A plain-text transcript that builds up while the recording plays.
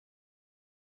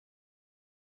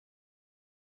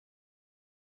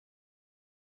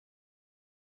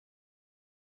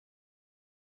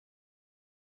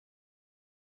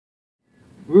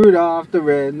Rudolph the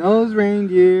red-nosed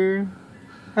reindeer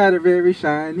had a very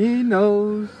shiny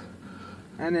nose,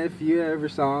 and if you ever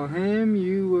saw him,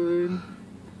 you would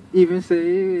even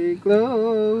say it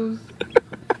glows.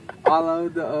 All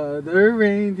of the other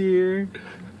reindeer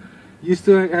used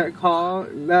to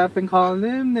laugh and call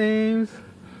him names.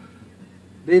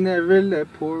 They never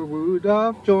let poor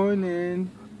Rudolph join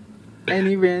in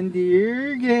any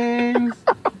reindeer games.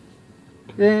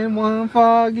 Then one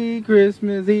foggy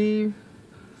Christmas Eve,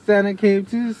 Santa came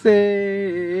to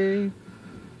say,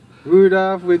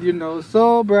 Rudolph, with your nose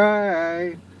so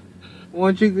bright,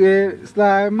 won't you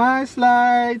slide my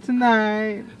slide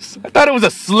tonight? I thought it was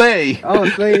a sleigh. Oh,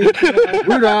 sleigh.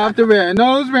 Rudolph the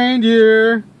red-nosed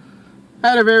reindeer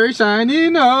had a very shiny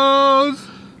nose,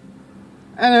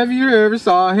 and if you ever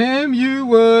saw him, you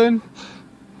would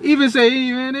even say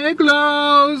even it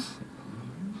glows.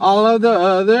 All of the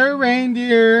other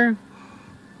reindeer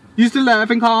used to laugh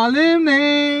and call him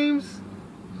names.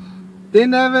 They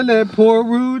never let poor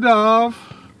Rudolph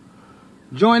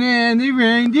join in the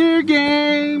reindeer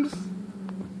games.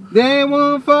 Then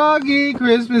one foggy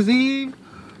Christmas Eve,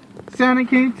 Santa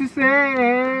came to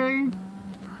say,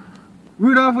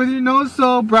 Rudolph, with your nose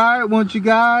so bright, won't you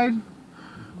guide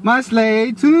my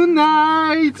sleigh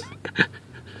tonight?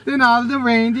 Then all the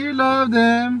reindeer loved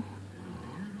him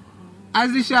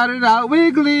as they shouted out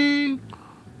with glee,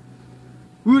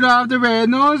 Rudolph the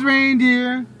red-nosed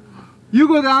reindeer, you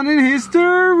go down in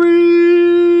history.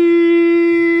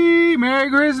 Merry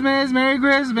Christmas, Merry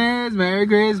Christmas, Merry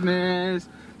Christmas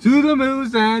to the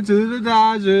Moose and to the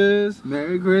Dodgers.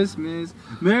 Merry Christmas,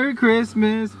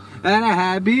 and a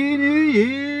Happy New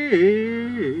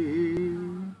Year.